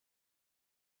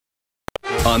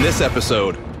On this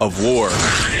episode of War.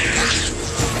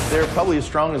 They're probably as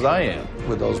strong as I am.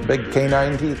 With those big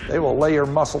canine teeth, they will lay your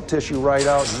muscle tissue right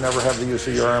out and never have the use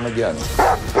of your arm again.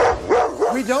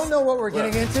 We don't know what we're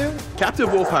getting into.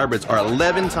 Captive wolf hybrids are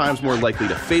 11 times more likely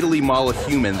to fatally maul a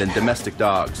human than domestic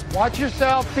dogs. Watch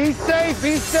yourself. Be safe.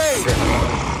 Be safe.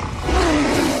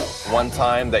 One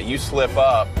time that you slip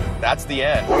up, that's the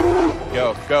end.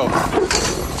 Go, go.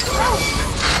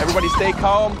 Everybody stay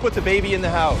calm. Put the baby in the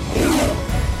house.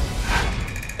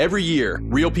 Every year,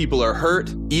 real people are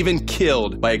hurt, even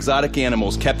killed by exotic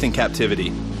animals kept in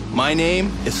captivity. My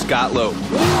name is Scott Lope.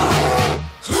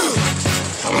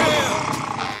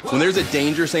 When there's a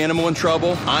dangerous animal in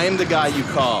trouble, I am the guy you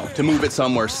call to move it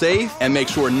somewhere safe and make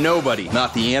sure nobody,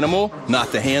 not the animal,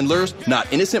 not the handlers,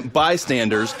 not innocent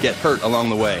bystanders, get hurt along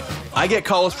the way. I get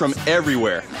calls from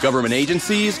everywhere, government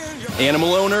agencies,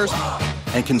 animal owners,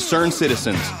 and concerned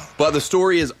citizens. But the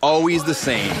story is always the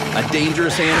same. A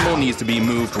dangerous animal needs to be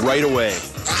moved right away.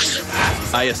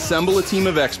 I assemble a team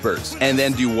of experts and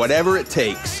then do whatever it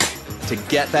takes to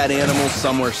get that animal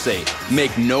somewhere safe.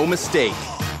 Make no mistake,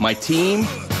 my team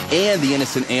and the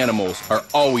innocent animals are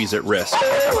always at risk.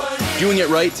 Doing it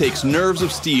right takes nerves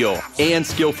of steel and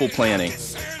skillful planning.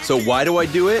 So why do I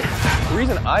do it? The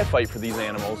reason I fight for these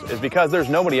animals is because there's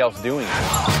nobody else doing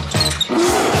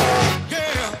it.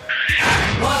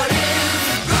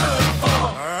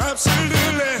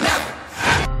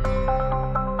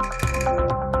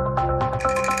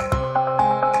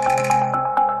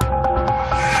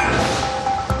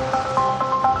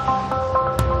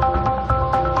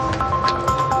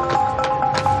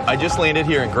 I just landed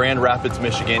here in Grand Rapids,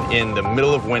 Michigan in the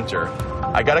middle of winter.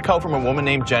 I got a call from a woman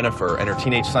named Jennifer and her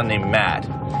teenage son named Matt,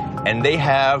 and they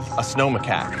have a snow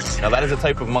macaque. Now that is a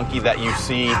type of monkey that you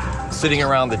see sitting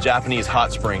around the Japanese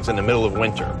hot springs in the middle of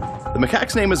winter. The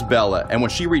macaque's name is Bella, and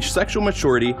when she reached sexual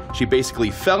maturity, she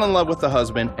basically fell in love with the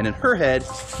husband, and in her head,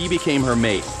 he became her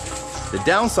mate. The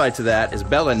downside to that is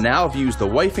Bella now views the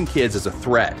wife and kids as a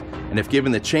threat, and if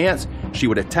given the chance, she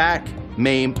would attack,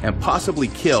 maim, and possibly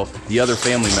kill the other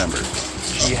family members.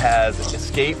 She has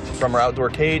escaped from her outdoor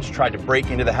cage, tried to break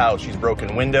into the house. She's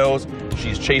broken windows,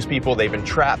 she's chased people, they've been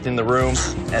trapped in the room,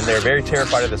 and they're very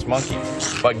terrified of this monkey.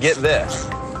 But get this,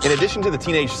 in addition to the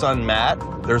teenage son, Matt,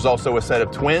 there's also a set of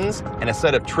twins and a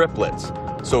set of triplets.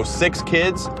 So 6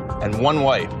 kids and 1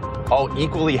 wife, all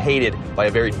equally hated by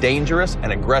a very dangerous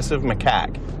and aggressive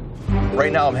macaque.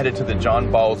 Right now I'm headed to the John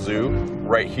Ball Zoo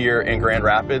right here in Grand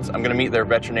Rapids. I'm gonna meet their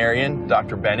veterinarian,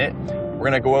 Dr. Bennett. We're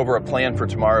gonna go over a plan for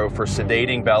tomorrow for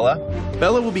sedating Bella.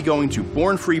 Bella will be going to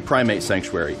Born Free Primate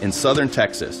Sanctuary in southern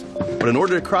Texas. But in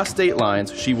order to cross state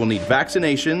lines, she will need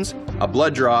vaccinations, a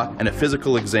blood draw, and a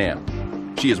physical exam.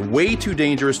 She is way too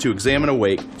dangerous to examine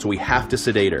awake, so we have to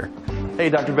sedate her. Hey,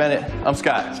 Dr. Bennett, I'm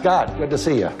Scott. Scott, good to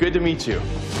see you. Good to meet you.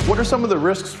 What are some of the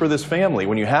risks for this family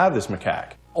when you have this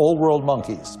macaque? Old world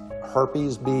monkeys,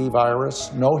 herpes B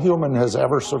virus. No human has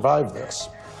ever survived this.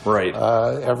 Right.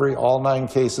 All 9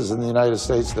 cases in the United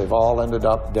States, they've all ended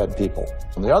up dead people.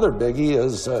 And the other biggie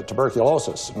is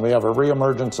tuberculosis. And we have a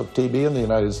reemergence of TB in the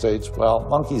United States. Well,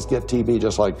 monkeys get TB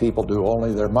just like people do,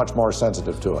 only they're much more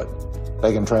sensitive to it.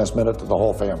 They can transmit it to the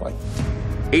whole family.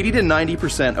 80 to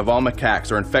 90% of all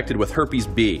macaques are infected with herpes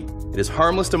B. It is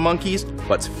harmless to monkeys,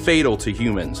 but it's fatal to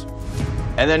humans.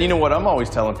 And then you know what I'm always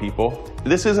telling people?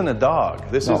 This isn't a dog.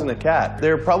 This isn't a cat.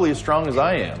 They're probably as strong as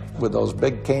I am. With those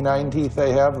big canine teeth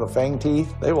they have, the fang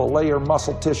teeth, they will lay your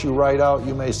muscle tissue right out.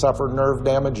 You may suffer nerve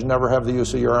damage and never have the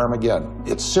use of your arm again.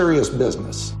 It's serious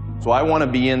business. So I want to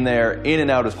be in there, in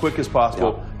and out as quick as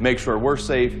possible, make sure we're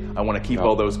safe. I want to keep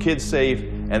all those kids safe.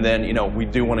 And then, you know, we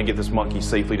do want to get this monkey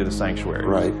safely to the sanctuary.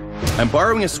 Right. I'm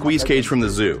borrowing a squeeze cage from the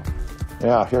zoo.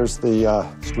 Yeah, here's the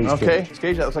squeeze cage. Okay,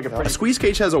 cage, that looks like a pretty... A squeeze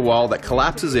cage has a wall that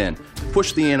collapses in to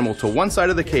push the animal to one side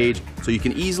of the cage so you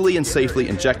can easily and safely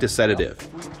inject a sedative.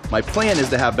 My plan is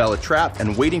to have Bella trapped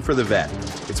and waiting for the vet.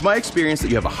 It's my experience that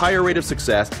you have a higher rate of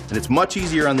success, and it's much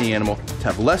easier on the animal to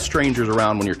have less strangers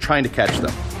around when you're trying to catch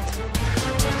them.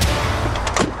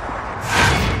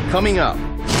 Coming up.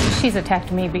 She's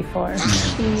attacked me before.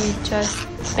 She just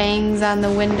bangs on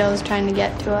the windows trying to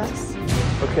get to us.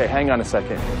 Okay, hang on a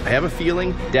second. I have a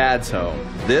feeling Dad's home.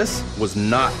 This was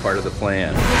not part of the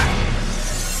plan.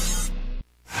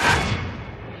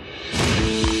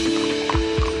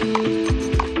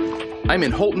 I'm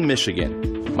in Holton,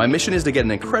 Michigan. My mission is to get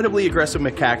an incredibly aggressive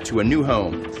macaque to a new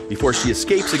home before she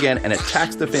escapes again and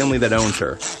attacks the family that owns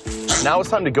her. Now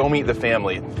it's time to go meet the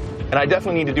family. And I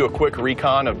definitely need to do a quick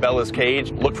recon of Bella's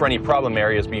cage, look for any problem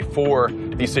areas before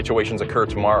these situations occur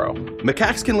tomorrow.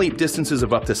 Macaques can leap distances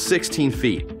of up to 16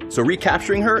 feet, so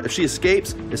recapturing her if she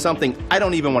escapes is something I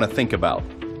don't even want to think about.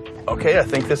 Okay, I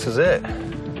think this is it.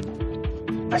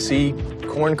 I see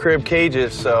corn crib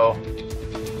cages, so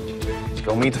let's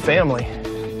go meet the family.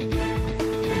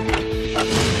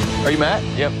 Are you Matt?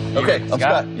 Yep. Okay, I'm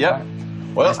Scott. Yep.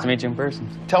 Well, Nice to meet you in person.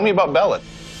 tell me about Bella.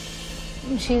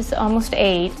 She's almost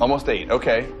 8. Almost 8,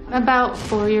 okay. About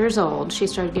 4 years old, she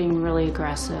started getting really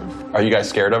aggressive. Are you guys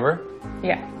scared of her?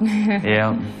 Yeah.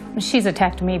 Yeah. She's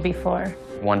attacked me before.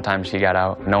 One time she got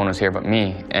out, no one was here but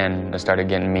me, and I started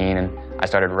getting mean, and I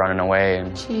started running away.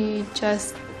 And She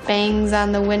just bangs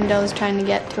on the windows trying to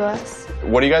get to us.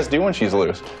 What do you guys do when she's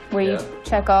loose? We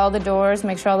check all the doors,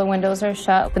 make sure all the windows are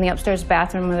shut. In the upstairs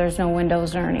bathroom where there's no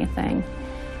windows or anything.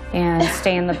 And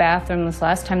stay in the bathroom. This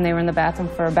last time they were in the bathroom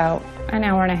for about an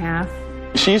hour and a half.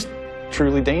 She's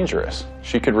truly dangerous.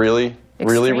 She could really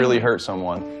hurt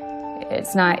someone.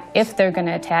 It's not if they're going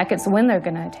to attack, it's when they're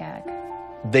going to attack.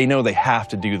 They know they have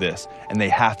to do this, and they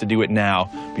have to do it now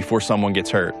before someone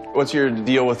gets hurt. What's your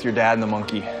deal with your dad and the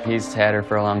monkey? he's had her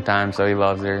for a long time, so he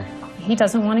loves her. He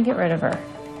doesn't want to get rid of her.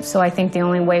 So I think the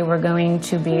only way we're going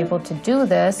to be able to do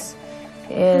this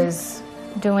is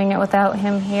doing it without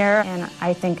him here. And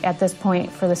I think at this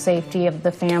point, for the safety of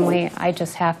the family, I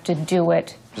just have to do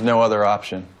it. There's no other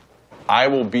option. I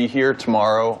will be here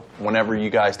tomorrow whenever you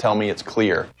guys tell me it's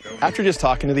clear. After just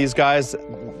talking to these guys,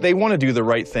 they want to do the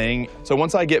right thing. So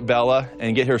once I get Bella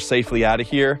and get her safely out of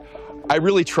here, I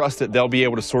really trust that they'll be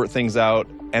able to sort things out,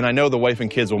 and I know the wife and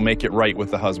kids will make it right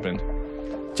with the husband.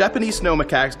 Japanese snow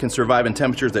macaques can survive in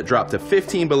temperatures that drop to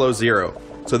 15 below zero.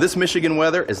 So this Michigan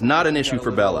weather is not an issue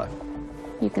for Bella.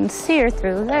 You can see her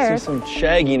through there. Some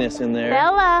shagginess in there.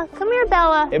 Bella, come here,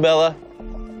 Bella. Hey, Bella.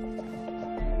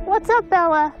 What's up,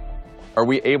 Bella? Are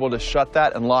we able to shut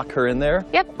that and lock her in there?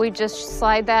 Yep, we just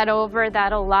slide that over.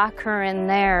 That'll lock her in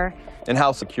there. And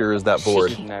how secure is that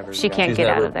board? She can't get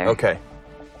out of there. Okay.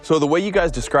 So the way you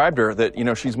guys described her, that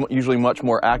she's usually much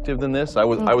more active than this, I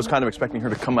was kind of expecting her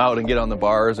to come out and get on the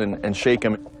bars and shake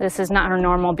them. This is not her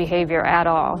normal behavior at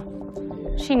all.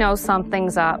 She knows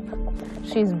something's up.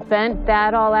 She's bent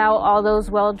that all out, all those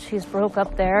welds she's broke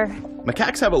up there.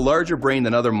 Macaques have a larger brain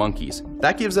than other monkeys.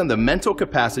 That gives them the mental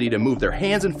capacity to move their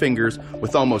hands and fingers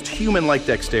with almost human-like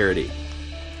dexterity.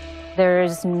 There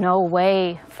is no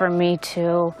way for me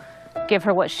to give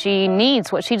her what she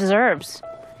needs, what she deserves.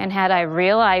 And had I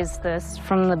realized this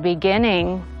from the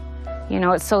beginning,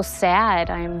 it's so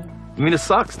sad. I mean, it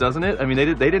sucks, doesn't it? I mean, they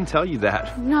didn't tell you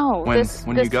that. No.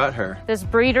 When you got her. This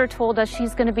breeder told us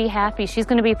she's going to be happy. She's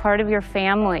going to be part of your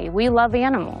family. We love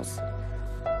animals.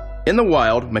 In the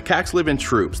wild, macaques live in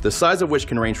troops, the size of which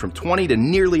can range from 20 to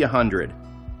nearly 100.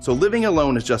 So living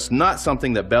alone is just not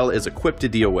something that Bella is equipped to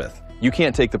deal with. You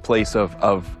can't take the place of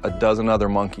a dozen other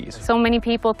monkeys. So many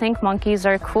people think monkeys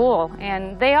are cool,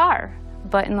 and they are,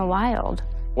 but in the wild.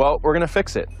 Well, we're going to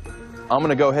fix it. I'm going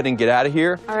to go ahead and get out of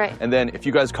here. All right. And then if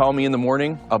you guys call me in the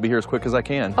morning, I'll be here as quick as I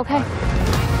can. Okay.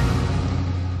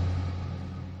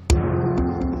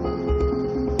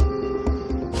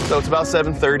 So it's about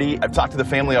 7:30. I've talked to the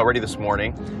family already this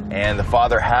morning, and the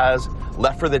father has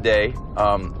left for the day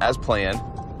as planned.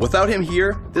 Without him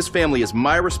here, this family is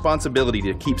my responsibility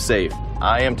to keep safe.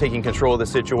 I am taking control of the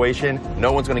situation.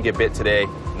 No one's going to get bit today.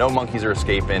 No monkeys are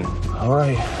escaping. All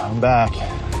right, I'm back.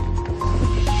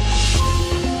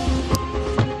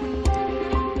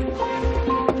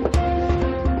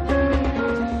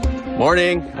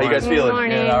 Morning. How you guys feeling?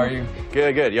 Morning. Good, how are you?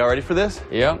 Good, good. Y'all ready for this?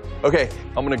 Yep. Okay,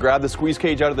 I'm gonna grab the squeeze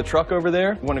cage out of the truck over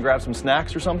there. Want to grab some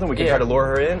snacks or something? We can try to lure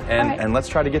her in, and let's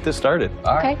try to get this started.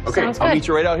 All right. Okay, Okay, sounds I'll good. meet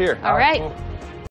you right out here. All right. Cool.